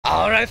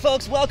Alright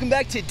folks, welcome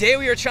back. Today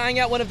we are trying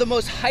out one of the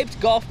most hyped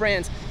golf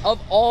brands of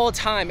all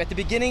time. At the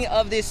beginning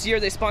of this year,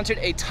 they sponsored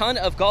a ton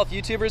of golf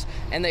YouTubers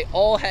and they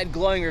all had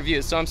glowing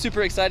reviews. So I'm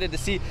super excited to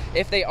see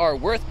if they are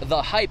worth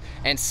the hype.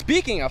 And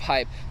speaking of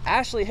hype,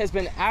 Ashley has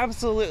been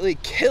absolutely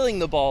killing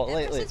the ball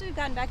lately. Ever since we've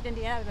gotten back to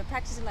Indiana, I've been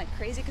practicing like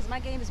crazy because my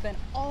game has been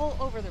all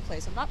over the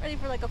place. I'm not ready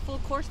for like a full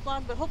course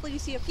vlog, but hopefully you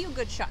see a few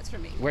good shots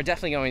from me. We're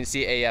definitely going to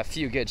see a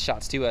few good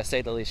shots to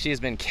say the least. She has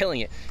been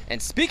killing it.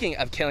 And speaking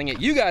of killing it,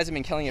 you guys have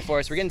been killing it for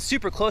us. We're getting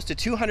super close to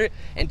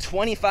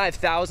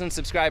 225,000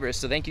 subscribers.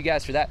 So thank you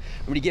guys for that.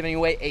 We're gonna be giving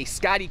away a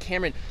Scotty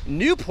Cameron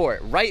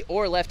Newport, right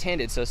or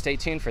left-handed. So stay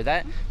tuned for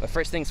that. But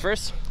first things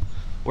first,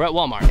 we're at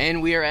Walmart,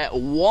 and we are at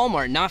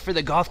Walmart, not for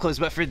the golf clubs,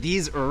 but for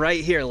these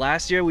right here.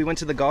 Last year, we went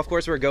to the golf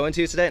course we're going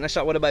to today, and I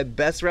shot one of my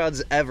best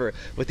rounds ever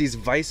with these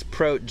Vice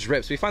Pro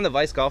drips. We find the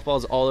Vice golf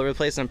balls all over the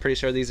place, and I'm pretty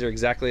sure these are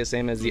exactly the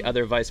same as the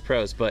other Vice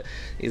Pros, but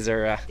these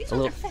are a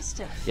little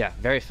festive. Yeah,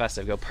 very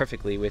festive. Go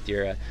perfectly with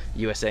your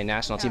USA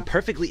national team,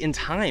 perfectly in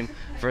time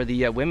for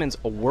the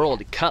Women's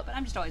World Cup. But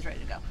I'm just always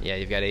ready to go. Yeah,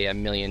 you've got a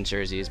million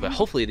jerseys, but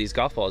hopefully these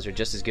golf balls are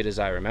just as good as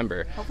I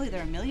remember. Hopefully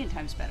they're a million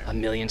times better. A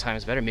million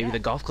times better. Maybe the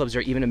golf clubs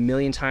are even a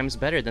million times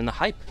better than the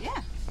hype. Yeah.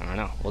 I don't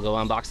know. We'll go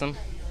unbox them.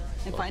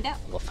 And find out.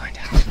 We'll find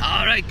out.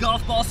 All right,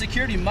 golf ball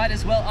security. Might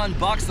as well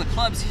unbox the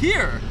clubs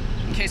here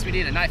in case we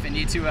need a knife and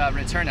need to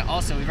return it.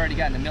 Also, we've already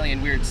gotten a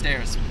million weird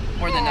stares,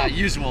 more than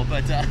usual,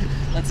 but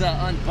let's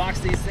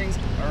unbox these things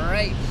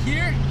right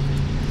here.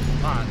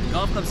 The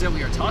golf clubs that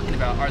we are talking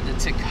about are the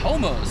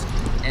Takomos,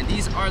 and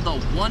these are the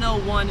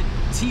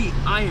 101T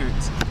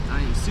irons.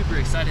 I am super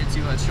excited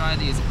to try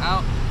these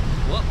out.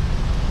 Whoop.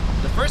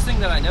 The first thing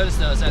that I noticed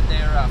though is that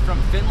they're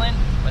from Finland,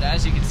 but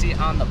as you can see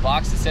on the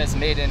box it says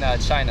made in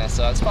China,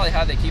 so that's probably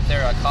how they keep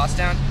their costs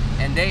down,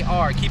 and they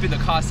are keeping the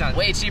cost down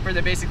way cheaper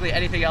than basically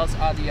anything else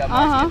on the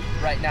market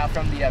right now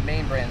from the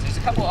main brands. There's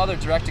a couple other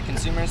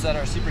direct-to-consumers that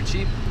are super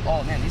cheap.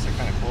 Oh man, these are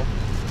kind of cool.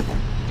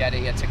 Got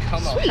a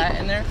Takomo hat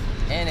in there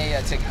and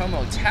a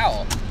Takomo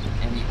towel,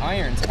 and the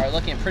irons are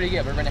looking pretty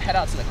good. We're going to head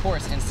out to the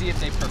course and see if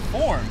they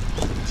perform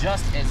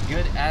just as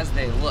good as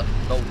they look.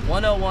 The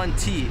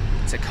 101T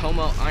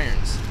Takomo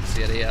irons.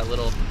 See a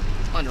little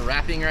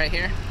unwrapping right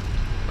here.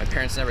 My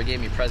parents never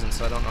gave me presents,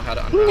 so I don't know how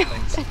to unwrap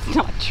things. That's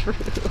not true.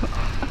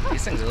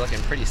 These things are looking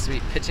pretty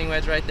sweet. Pitching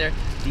wedge right there.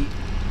 The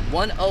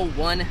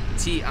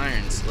 101T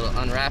irons. Little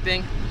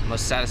unwrapping,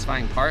 most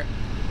satisfying part.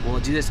 We'll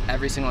do this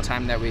every single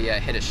time that we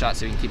hit a shot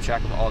so we can keep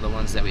track of all the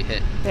ones that we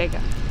hit. There you go.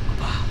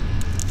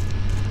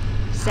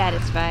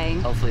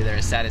 Satisfying. Hopefully they're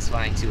as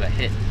satisfying to a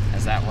hit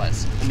as that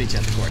was. We'll meet you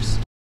at the course.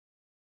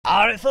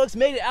 All right, folks,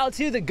 made it out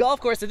to the golf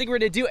course. I think we're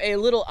gonna do a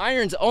little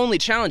irons only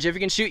challenge. If we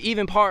can shoot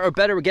even par or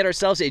better, we'll get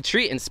ourselves a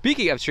treat. And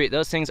speaking of treat,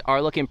 those things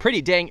are looking pretty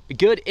dang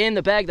good in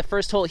the bag. The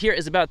first hole here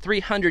is about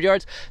 300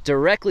 yards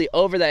directly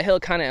over that hill,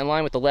 kind of in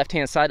line with the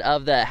left-hand side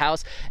of the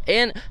house.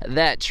 And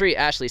that tree,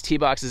 Ashley's tee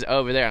box, is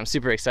over there. I'm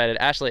super excited.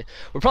 Ashley,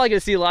 we're probably gonna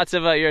see lots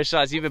of your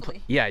shots. You've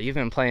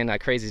been playing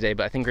crazy today,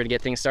 but I think we're gonna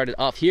get things started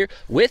off here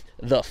with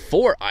the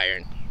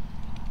 4-iron.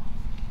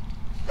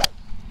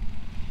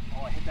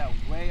 That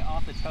way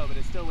off the toe, but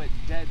it still went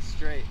dead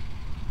straight.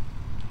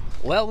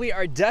 Well, we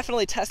are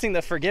definitely testing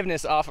the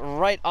forgiveness off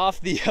right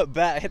off the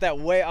bat. I hit that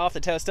way off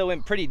the toe, still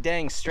went pretty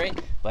dang straight,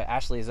 but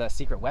Ashley's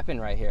secret weapon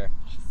right here,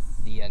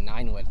 the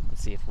 9-wood.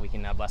 Let's see if we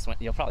can blast one.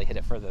 You'll probably hit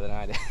it further than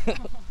I did.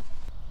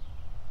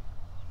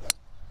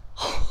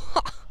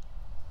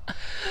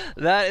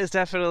 That is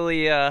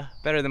definitely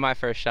better than my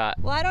first shot.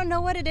 Well, I don't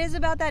know what it is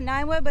about that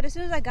 9-wood, but as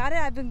soon as I got it,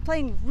 I've been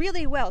playing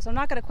really well, so I'm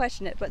not going to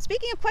question it. But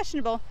speaking of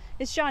questionable,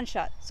 it's Sean's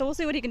shot, so we'll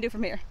see what he can do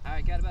from here. All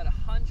right, got about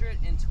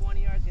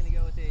 120 yards. Going to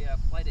go with a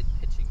flighted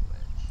pitching wedge.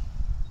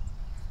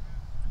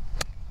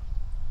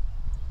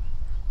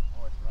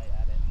 Oh, it's right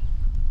at it.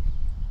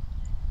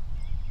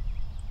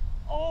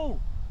 Oh!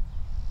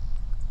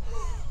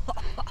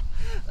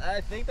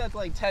 I think that's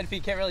like 10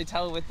 feet. Can't really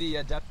tell with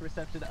the depth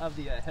perception of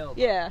the hill.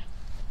 Yeah.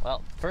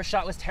 Well, first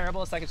shot was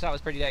terrible, second shot was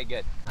pretty dang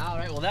good. All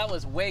right, well that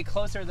was way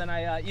closer than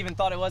I even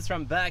thought it was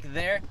from back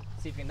there.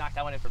 Let's see if we can knock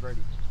that one in for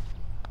birdie.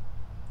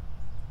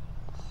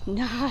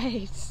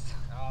 Nice.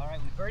 All right,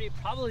 we birdied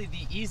probably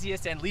the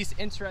easiest and least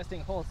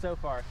interesting hole so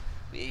far.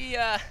 We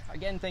are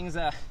getting things...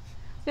 We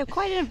have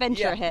quite an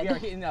adventure ahead. We are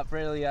heating up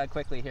really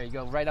quickly here. You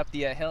go right up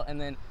the hill,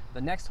 and then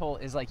the next hole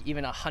is like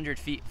even 100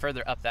 feet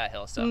further up that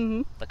hill.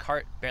 So the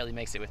cart barely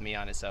makes it with me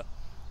on it, so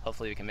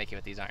hopefully we can make it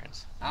with these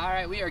irons. All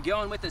right, we are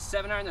going with the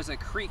 7-iron. There's a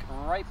creek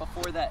right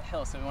before that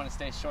hill, so we want to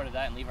stay short of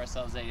that and leave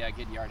ourselves a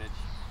good yardage.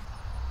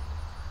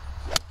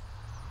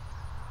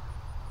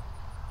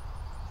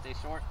 Stay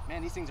short.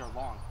 Man, these things are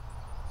long.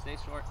 Stay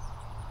short.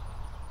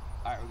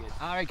 All right, we're good.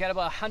 All right, got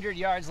about 100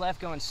 yards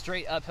left, going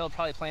straight uphill,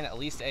 probably playing at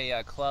least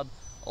a club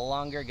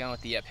longer, going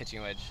with the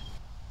pitching wedge.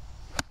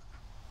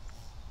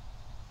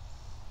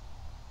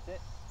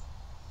 Sit.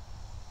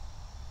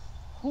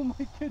 Oh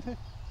my goodness.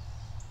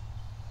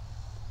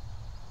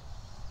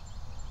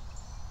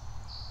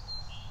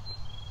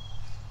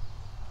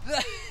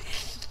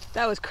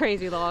 That was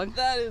crazy long.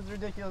 That is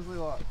ridiculously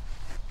long.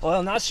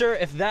 Well, not sure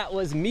if that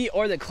was me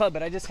or the club,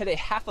 but I just hit a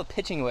half a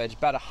pitching wedge,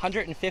 about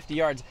 150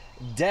 yards,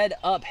 dead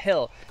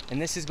uphill.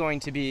 And this is going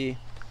to be,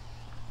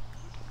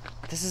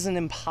 this is an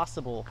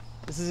impossible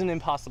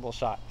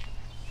shot.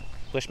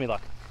 Wish me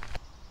luck.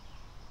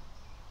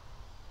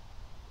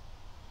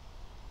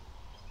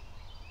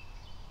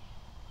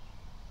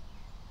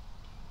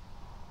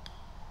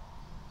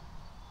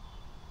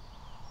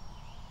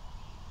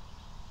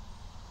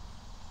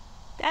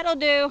 That'll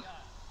do.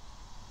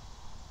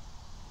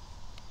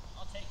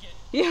 I'll take it.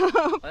 Yeah.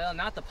 Well,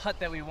 not the putt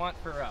that we want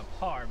for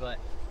par, but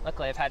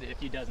luckily I've had it a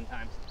few dozen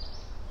times.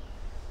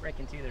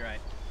 Breaking to the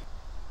right.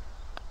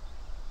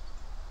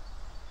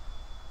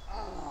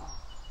 Oh.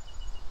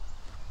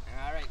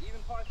 All right,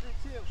 even par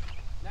through 2.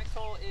 Next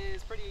hole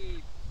is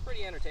pretty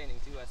entertaining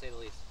to say the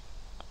least.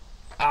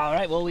 All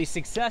right, well, we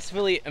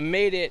successfully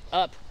made it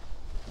up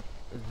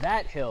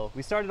that hill.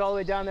 We started all the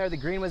way down there. The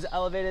green was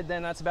elevated.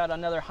 Then that's about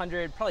another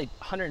 100, probably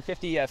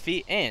 150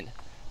 feet, and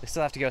we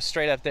still have to go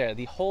straight up there.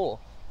 The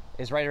hole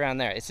is right around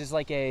there. It's just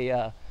like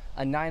a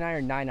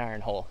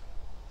 9-iron hole.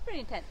 Pretty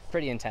intense.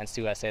 Pretty intense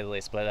to say the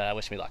least, but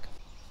wish me luck.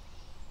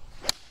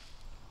 It's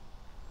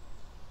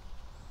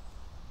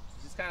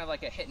just kind of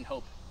like a hit and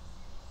hope.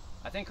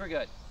 I think we're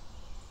good.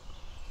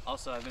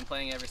 Also, I've been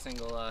playing every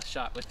single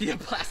shot with the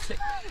plastic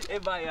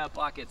in my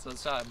pocket, so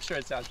I'm sure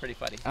it sounds pretty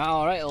funny.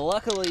 All right,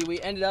 luckily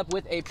we ended up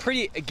with a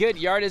pretty good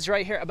yardage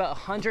right here, about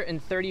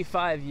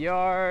 135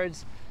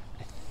 yards.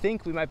 I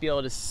think we might be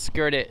able to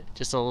skirt it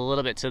just a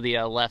little bit to the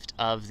left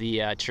of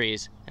the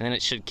trees, and then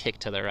it should kick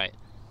to the right,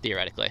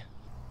 theoretically.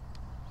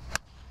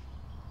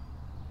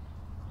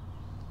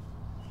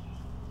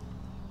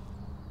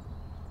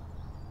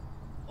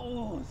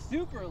 Oh,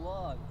 super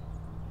long.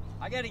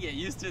 I gotta get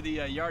used to the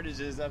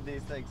yardages of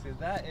these things,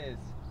 because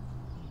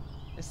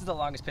this is the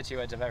longest pitching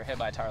wedge I've ever hit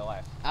my entire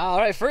life. All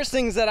right, first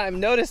things that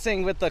I'm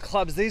noticing with the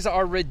clubs, these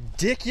are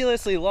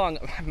ridiculously long.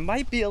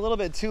 Might be a little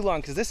bit too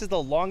long, because this is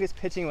the longest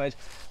pitching wedge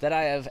that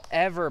I have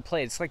ever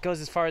played. It's like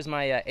goes as far as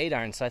my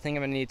 8-iron, so I think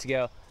I'm gonna need to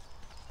go,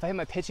 if I hit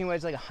my pitching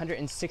wedge like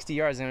 160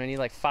 yards, I'm gonna need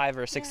like 5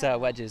 or 6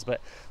 wedges,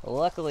 but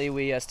luckily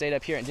we stayed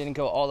up here and didn't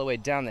go all the way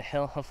down the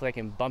hill. Hopefully I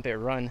can bump it,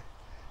 run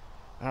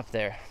up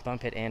there,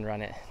 bump it and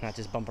run it, not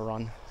just bump a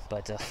run.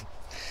 But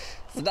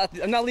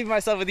I'm not leaving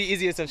myself with the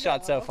easiest of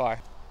shots so far.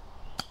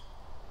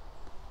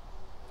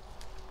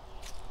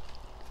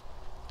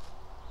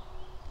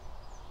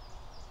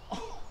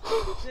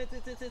 Please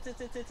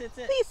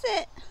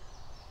sit.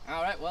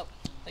 All right, well,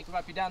 I think we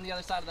might be down the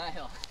other side of that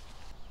hill.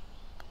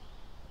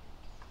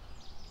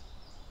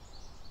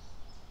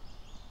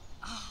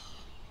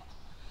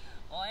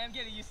 Well, I am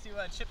getting used to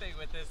chipping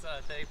with this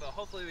thing, but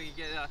hopefully we can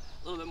get a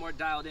little bit more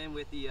dialed in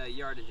with the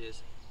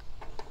yardages.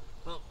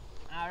 Well,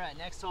 all right,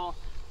 next hole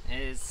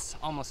is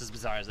almost as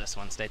bizarre as this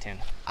one. Stay tuned.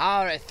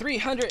 All right,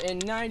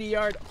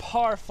 390-yard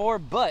par 4,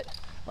 but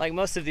like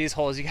most of these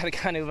holes, you got to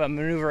kind of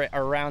maneuver it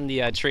around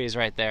the trees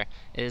right there.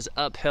 It is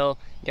uphill.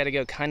 You got to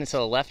go kind of to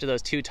the left of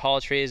those 2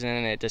 tall trees, and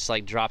then it just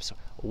like drops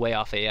way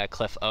off a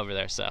cliff over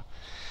there. So,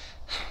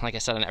 like I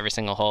said on every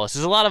single hole, there's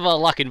a lot of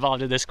luck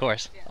involved in this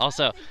course. Yeah,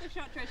 also, I don't think the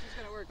shot trace is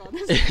gonna work on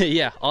this.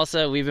 Yeah.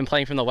 Also, we've been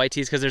playing from the white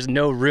tees because there's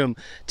no room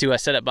to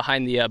set up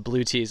behind the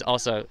blue tees.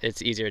 Also,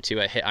 it's easier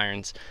to hit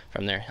irons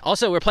from there.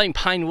 Also, we're playing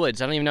Pine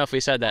Woods. I don't even know if we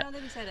said that. I don't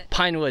think we said it.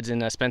 Pine Woods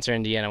in Spencer,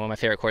 Indiana, one of my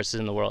favorite courses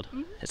in the world.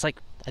 Mm-hmm. It's like,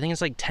 I think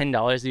it's like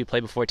 $10 that you play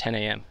before 10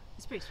 a.m.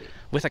 It's pretty sweet.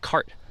 With a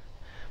cart,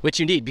 which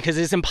you need because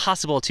it's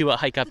impossible to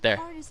hike up there.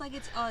 The cart is like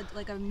it's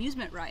like an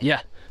amusement ride.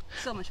 Yeah.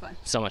 So much fun.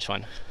 So much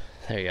fun.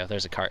 There you go.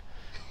 There's a cart.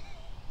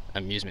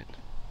 Amusement.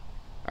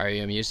 Are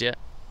you amused yet?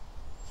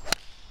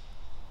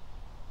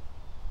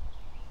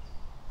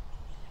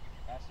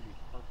 That should be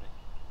perfect.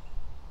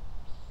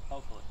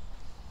 Hopefully.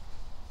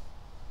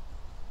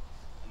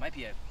 It might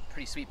be a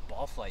pretty sweet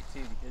ball flight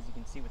too, because you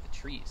can see with the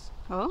trees.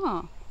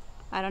 Oh,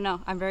 I don't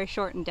know. I'm very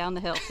short and down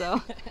the hill,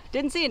 so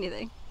didn't see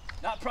anything.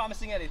 Not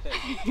promising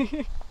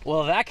anything.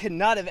 Well, that could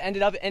not have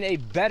ended up in a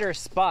better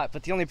spot,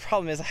 but the only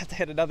problem is I have to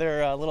hit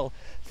another little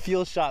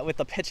field shot with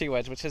the pitching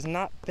wedge, which has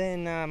not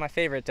been my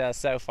favorite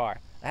so far.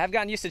 I have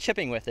gotten used to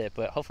chipping with it,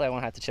 but hopefully I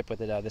won't have to chip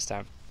with it this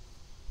time.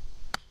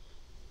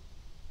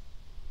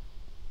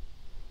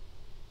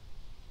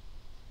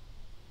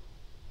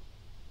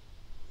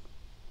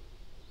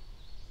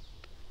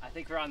 I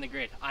think we're on the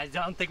grid. I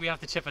don't think we have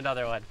to chip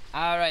another one.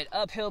 All right,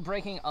 uphill,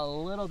 braking a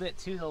little bit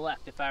to the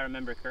left, if I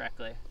remember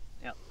correctly.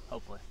 Yep,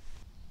 hopefully.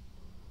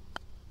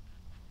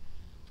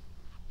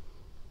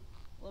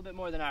 A little bit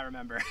more than I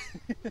remember.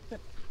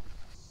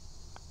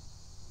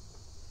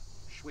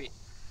 Sweet.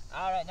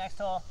 All right, next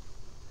hole.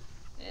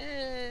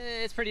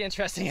 It's pretty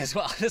interesting as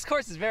well. This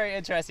course is very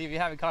interesting if you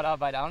haven't caught on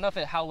by now. I don't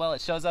know how well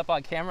it shows up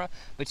on camera,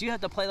 but you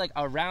have to play like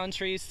around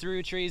trees,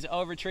 through trees,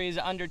 over trees,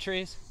 under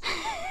trees.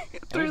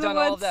 And we've done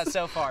all of that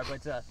so far,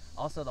 but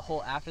also the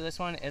hole after this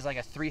one is like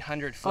a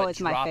 300-foot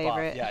drop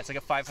off. Yeah, it's like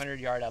a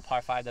 500-yard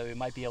par 5 that we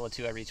might be able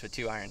to reach with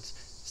 2 irons.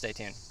 Stay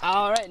tuned.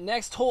 All right,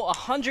 next hole,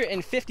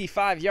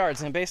 155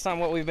 yards, and based on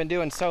what we've been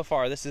doing so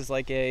far, this is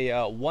like a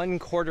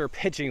 1/4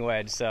 pitching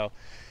wedge, so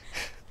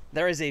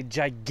there is a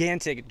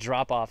gigantic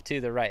drop off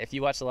to the right. If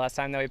you watched the last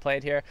time that we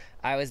played here,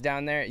 I was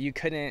down there. You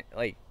couldn't,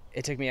 like,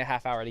 it took me a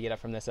half hour to get up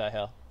from this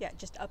hill. Yeah,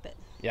 just up it.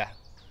 Yeah.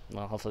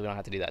 Well, hopefully we don't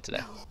have to do that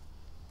today.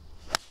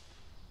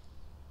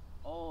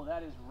 Oh,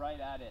 that is right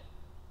at it.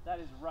 That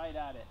is right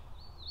at it.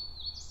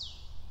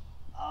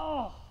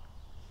 Oh,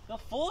 the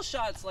full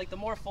shots, like the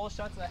more full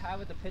shots that I have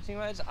with the pitching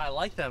wedge, I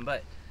like them,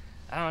 but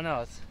I don't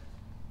know.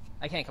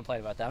 I can't complain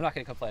about that. I'm not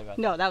going to complain about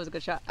that. No, that was a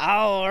good shot.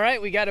 All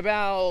right, we got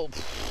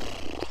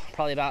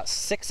probably about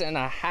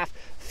 6.5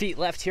 feet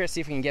left here.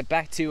 See if we can get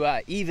back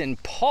to even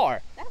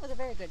par. That was a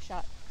very good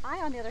shot. I,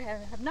 on the other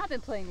hand, have not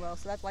been playing well,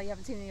 so that's why you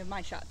haven't seen any of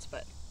my shots,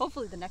 but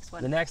hopefully the next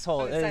one. The next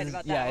hole is,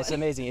 yeah, it's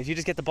amazing. If you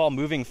just get the ball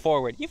moving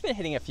forward, you've been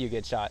hitting a few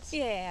good shots.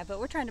 Yeah, but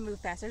we're trying to move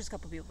fast. There's a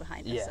couple people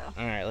behind us, so.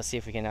 All right, let's see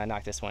if we can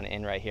knock this one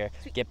in right here.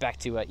 Sweet. Get back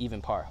to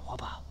even par. Whoa,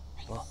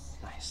 nice. Whoa,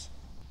 nice.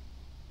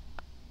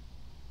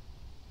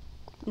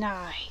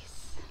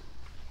 Nice.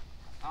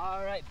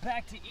 All right,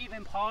 back to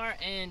even par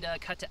and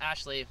cut to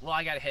Ashley. Well,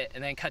 I got a hit,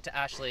 and then cut to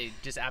Ashley,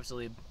 just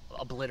absolutely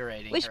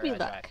obliterating Wish her me drive.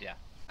 luck. Yeah.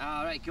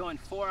 All right, going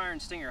 4-iron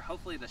stinger.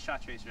 Hopefully the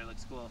shot tracer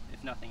looks cool,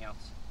 if nothing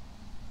else.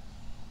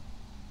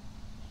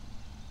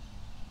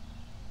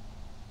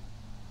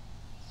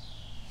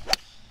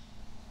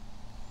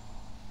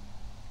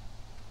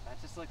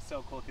 That just looks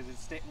so cool because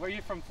where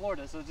you're from,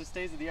 Florida, so it just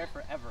stays in the air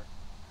forever.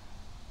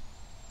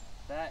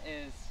 That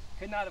is,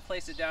 could not have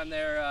placed it down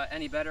there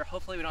any better.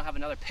 Hopefully we don't have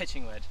another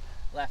pitching wedge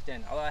left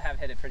in, although I have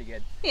hit it pretty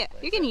good. Yeah,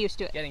 but, you're getting used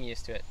to it. Getting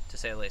used to it, to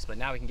say the least, but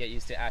now we can get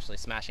used to Ashley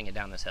smashing it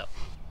down this hill.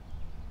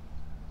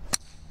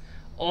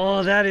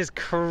 Oh, that is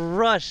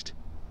crushed.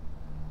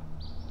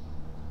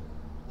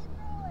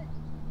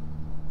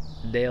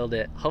 Nailed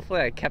it.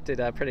 Hopefully I kept it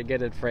pretty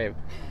good in frame.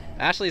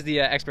 Ashley's the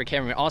expert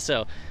cameraman.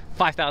 Also,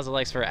 5,000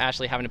 likes for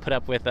Ashley having to put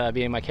up with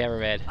being my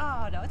cameraman.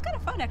 Oh no, it's kind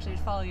of fun actually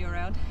to follow you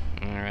around.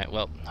 All right,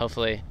 well,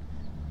 hopefully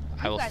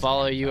I will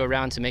follow you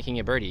around to making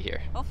a birdie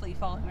here. Hopefully you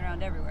follow me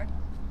around everywhere,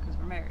 because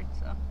we're married,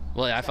 so.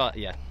 Well, yeah, I thought,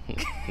 yeah.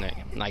 There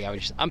you go. I got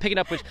what you're, I'm picking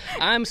up what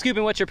I'm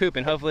scooping what you're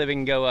pooping. Hopefully we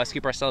can go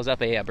scoop ourselves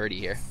up a birdie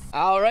here.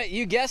 All right,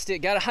 you guessed it.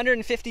 Got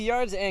 150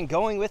 yards and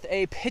going with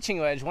a pitching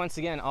wedge once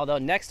again. Although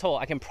next hole,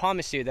 I can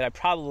promise you that I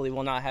probably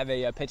will not have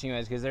a pitching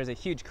wedge because there's a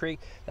huge creek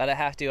that I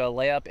have to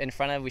lay up in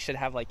front of. We should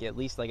have like at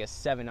least like a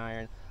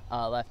 7-iron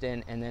left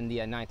in, and then the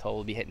 9th hole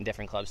will be hitting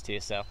different clubs too.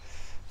 So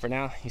for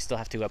now, you still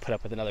have to put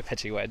up with another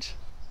pitching wedge.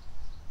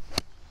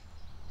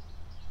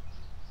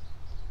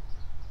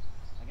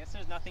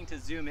 There's nothing to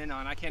zoom in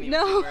on. I can't even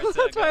see where it's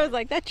that's why I was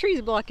like, that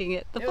tree's blocking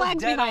it. The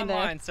flag's behind there.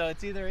 Line, so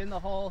it's either in the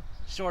hole,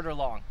 short or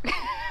long.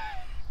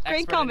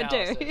 Great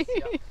commentary.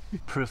 Yep.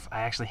 Proof I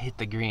actually hit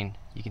the green.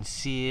 You can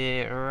see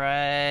it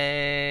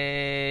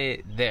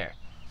right there.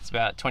 It's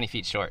about 20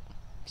 feet short.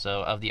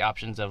 So of the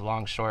options of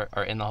long, short,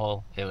 or in the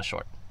hole, it was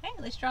short. Hey,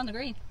 at least you're on the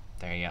green.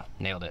 There you go,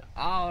 nailed it.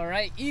 All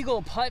right,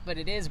 eagle putt, but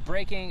it is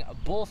breaking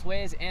both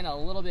ways and a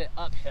little bit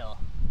uphill.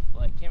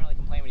 Well, you can't really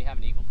complain when you have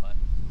an eagle putt.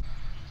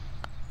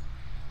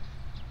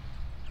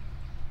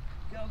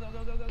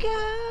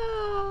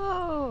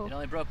 Go! It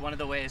only broke one of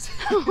the ways.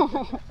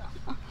 All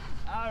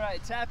right,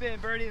 tap in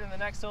birdie, then the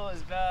next hole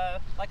is,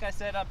 like I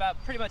said,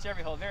 about pretty much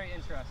every hole. Very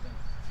interesting.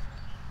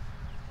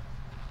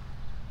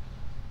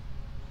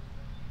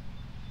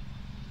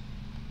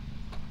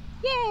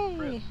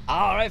 Yay!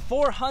 All right,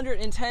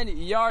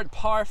 410-yard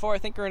par 4. I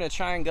think we're gonna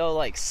try and go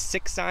like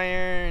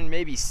 6-iron,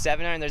 maybe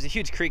 7-iron. There's a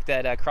huge creek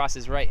that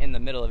crosses right in the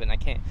middle of it, and I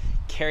can't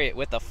carry it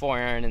with a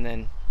 4-iron, and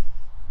then,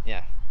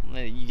 yeah.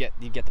 You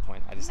get the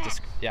point. I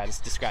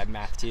just described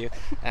math to you.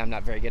 I'm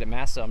not very good at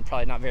math, so I'm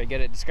probably not very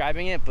good at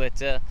describing it, but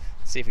let's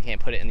see if we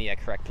can't put it in the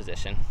correct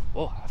position.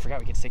 Oh, I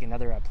forgot we could take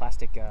another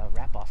plastic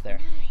wrap off there.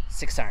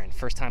 Nice. 6-iron,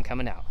 first time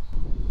coming out.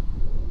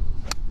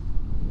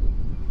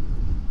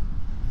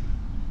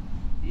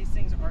 These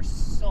things are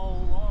so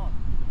long.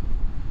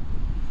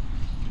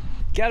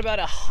 Got about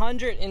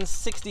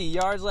 160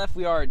 yards left.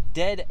 We are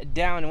dead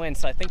downwind,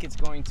 so I think it's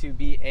going to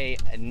be a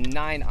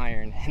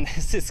 9-iron. And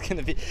this is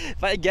gonna be,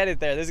 if I get it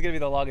there, this is gonna be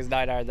the longest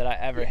 9-iron that I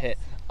ever hit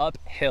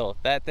uphill.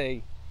 That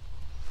thing,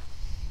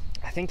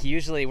 I think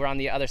usually we're on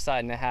the other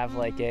side and I have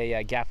like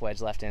a gap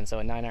wedge left in, so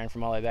a 9-iron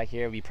from all the way back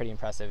here would be pretty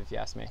impressive if you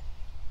ask me.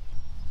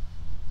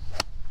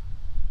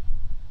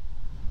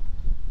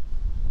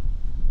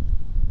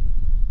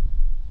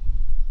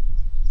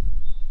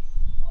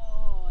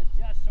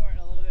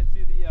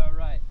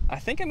 I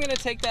think I'm gonna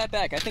take that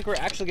back. I think we're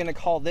actually gonna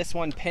call this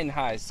one pin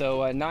high.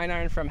 So a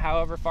 9-iron from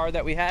however far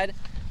that we had,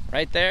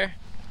 right there,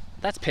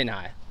 that's pin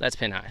high. That's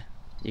pin high.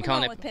 You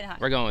calling it? Pin high.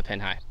 We're going with pin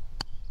high.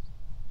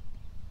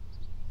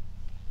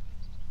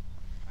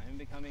 I am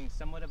becoming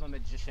somewhat of a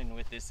magician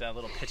with this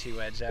little pitchy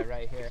wedge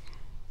right here.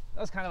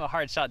 That was kind of a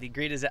hard shot. The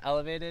green is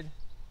elevated.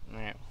 All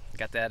right,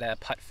 got that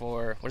putt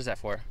for, what is that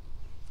for?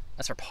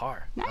 That's for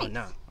par. Nice. Oh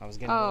no, I was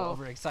getting a little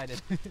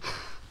overexcited.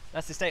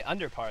 That's to stay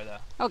under par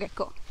though. Okay,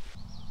 cool.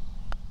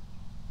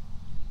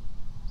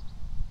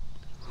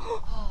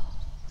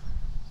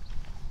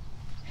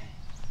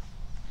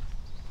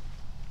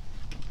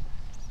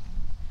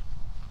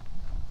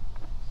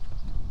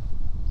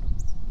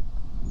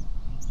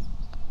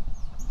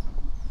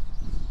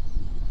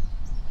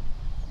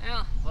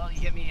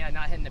 yeah,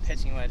 not hitting the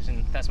pitching wedge,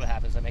 and that's what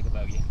happens. I make a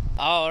bogey.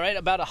 All right,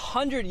 about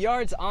 100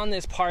 yards on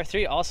this par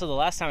 3. Also, the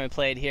last time I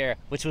played here,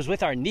 which was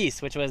with our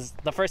niece, which was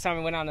the first time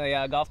we went on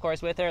a golf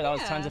course with her. That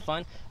was tons of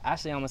fun.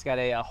 Ashley almost got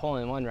a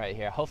hole-in-one right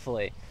here.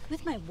 Hopefully.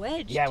 With my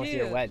wedge, yeah, too. With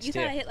your wedge, you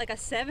thought I hit like a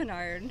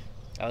 7-iron.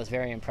 I was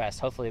very impressed.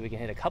 Hopefully, we can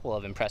hit a couple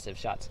of impressive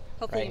shots.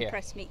 Hopefully, right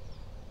impress me.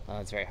 Oh,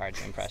 it's very hard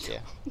to impress you.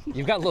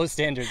 You've got low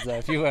standards, though,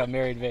 if you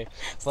married me.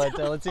 But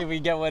let's see if we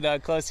can get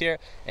one close here.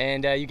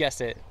 And you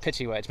guessed it,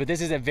 pitching wedge. But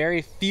this is a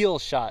very feel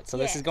shot, so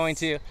this is going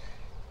to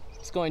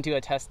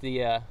attest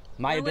the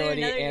my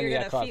ability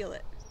and the club. Feel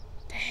it.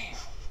 Dang.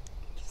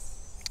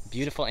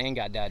 Beautiful and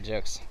got dad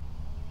jokes.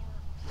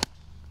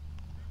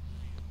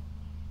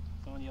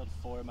 Someone yelled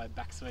 4 in my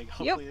backswing.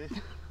 Hopefully.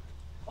 Yep.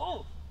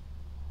 Oh!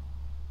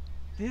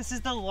 This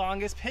is the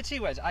longest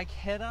pitching wedge. I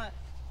cannot.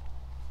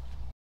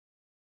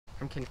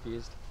 I'm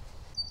confused.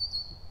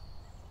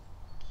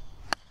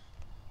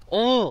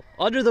 Oh,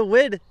 under the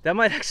wind. That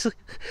might actually,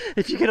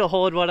 if you get a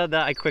hole-in-one on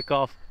that, I quit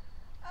golf.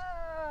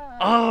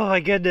 Oh my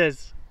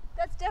goodness.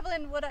 That's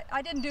definitely what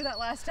I didn't do that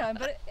last time,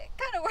 but it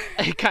kind of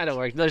worked. It kind of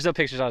worked. There's no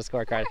pictures on a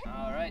scorecard.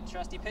 All right,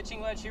 trusty pitching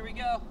wedge, here we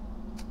go.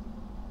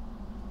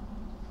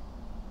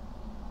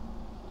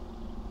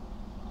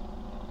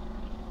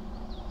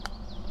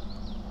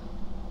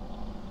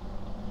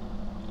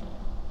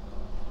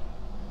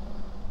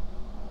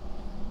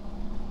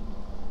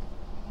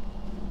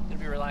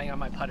 Relying on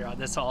my putter on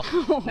this hole.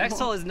 Next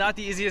hole is not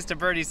the easiest to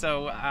birdie,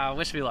 so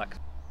wish me luck.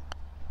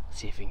 Let's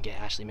see if we can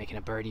get Ashley making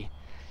a birdie.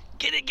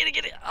 Get it, get it,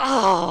 get it.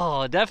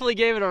 Oh, definitely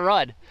gave it a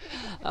run.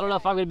 I don't know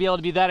if I'm going to be able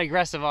to be that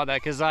aggressive on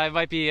that because I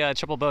might be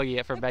triple bogey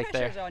it from back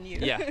there. On you.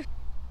 Yeah.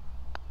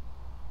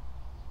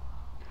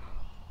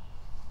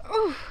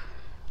 Oh,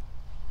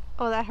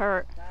 that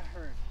hurt. That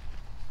hurt.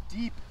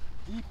 Deep,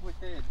 deep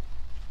within.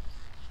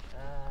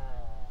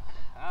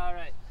 All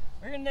right,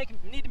 we're going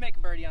to need to make a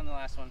birdie on the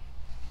last one.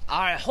 All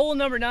right, hole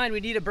number 9,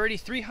 we need a birdie,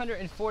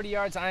 340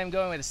 yards. I am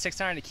going with a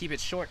 6-iron to keep it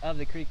short of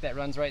the creek that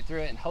runs right through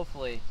it, and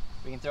hopefully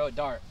we can throw a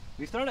dart.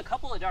 We've thrown a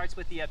couple of darts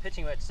with the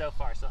pitching wedge so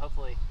far, so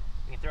hopefully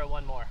we can throw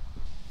one more.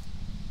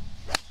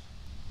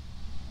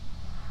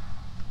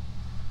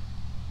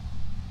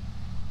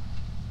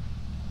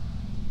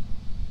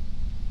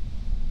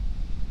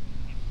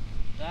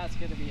 That's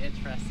gonna be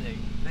interesting.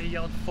 They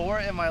yelled 4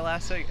 in my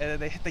last swing, and then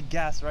they hit the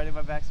gas right in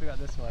my backswing on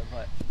this one,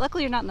 but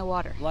luckily you're not in the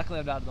water. Luckily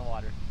I'm not in the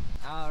water.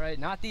 All right,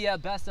 not the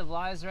best of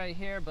lies right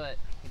here, but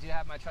we do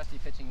have my trusty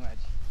pitching wedge.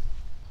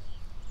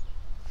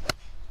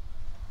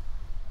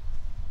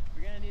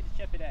 We're gonna need to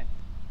chip it in.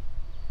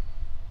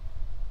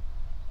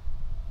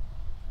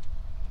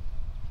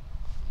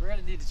 We're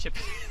gonna need to chip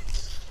it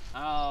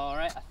in. All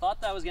right, I thought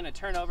that was gonna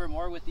turn over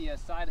more with the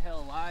side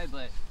hill lie,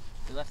 but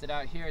we left it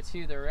out here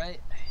to the right,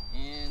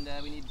 and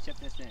we need to chip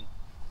this in.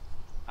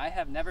 I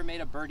have never made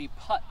a birdie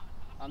putt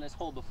on this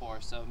hole before,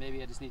 so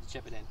maybe I just need to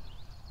chip it in.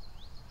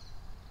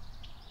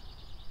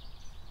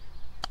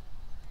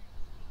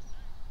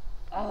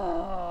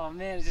 Oh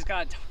man, it just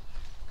got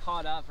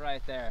caught up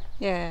right there.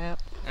 Yeah.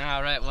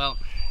 All right, well,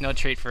 no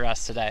treat for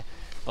us today.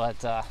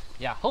 But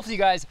yeah, hopefully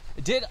you guys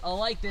did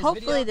like this video.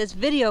 Hopefully this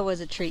video was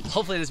a treat.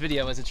 Hopefully this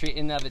video was a treat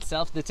in and of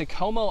itself. The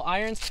Takomo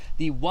irons,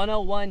 the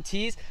 101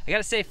 tees. I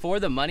gotta say, for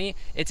the money,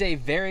 it's a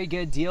very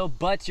good deal,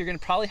 but you're gonna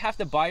probably have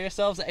to buy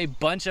yourselves a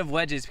bunch of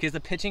wedges because the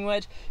pitching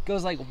wedge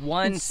goes like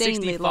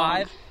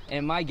 165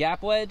 and my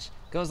gap wedge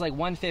goes like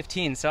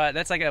 115. So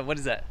that's like a, what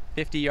is that?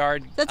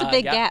 50-yard That's a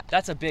big gap.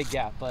 That's a big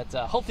gap, but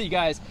hopefully you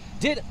guys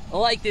did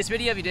like this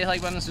video. If you did,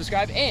 like button,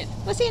 subscribe, and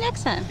we'll see you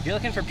next time. If you're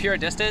looking for pure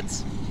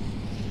distance,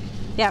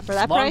 yeah, for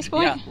that price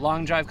point, yeah,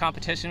 long drive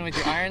competition with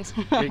your irons,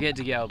 you're good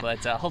to go. But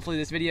hopefully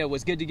this video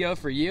was good to go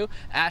for you.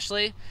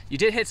 Ashley, you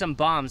did hit some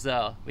bombs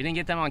though. We didn't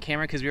get them on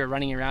camera because we were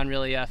running around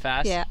really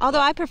fast. Yeah, although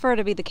I prefer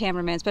to be the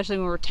cameraman, especially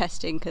when we're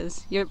testing,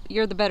 because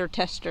you're the better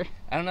tester.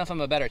 I don't know if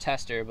I'm a better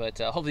tester, but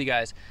hopefully you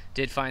guys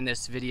did find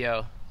this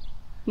video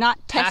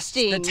not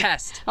testing. The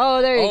test. Oh,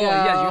 there you go. Oh,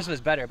 yeah, yours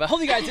was better. But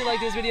hopefully you guys did like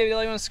this video. If you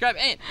like, subscribe,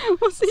 and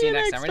we'll see you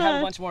next time. We're gonna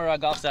have a bunch more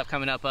golf stuff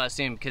coming up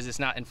soon because it's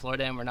not in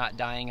Florida and we're not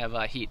dying of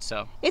heat.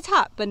 So it's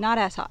hot, but not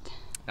as hot.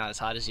 Not as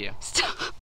hot as you. Stop.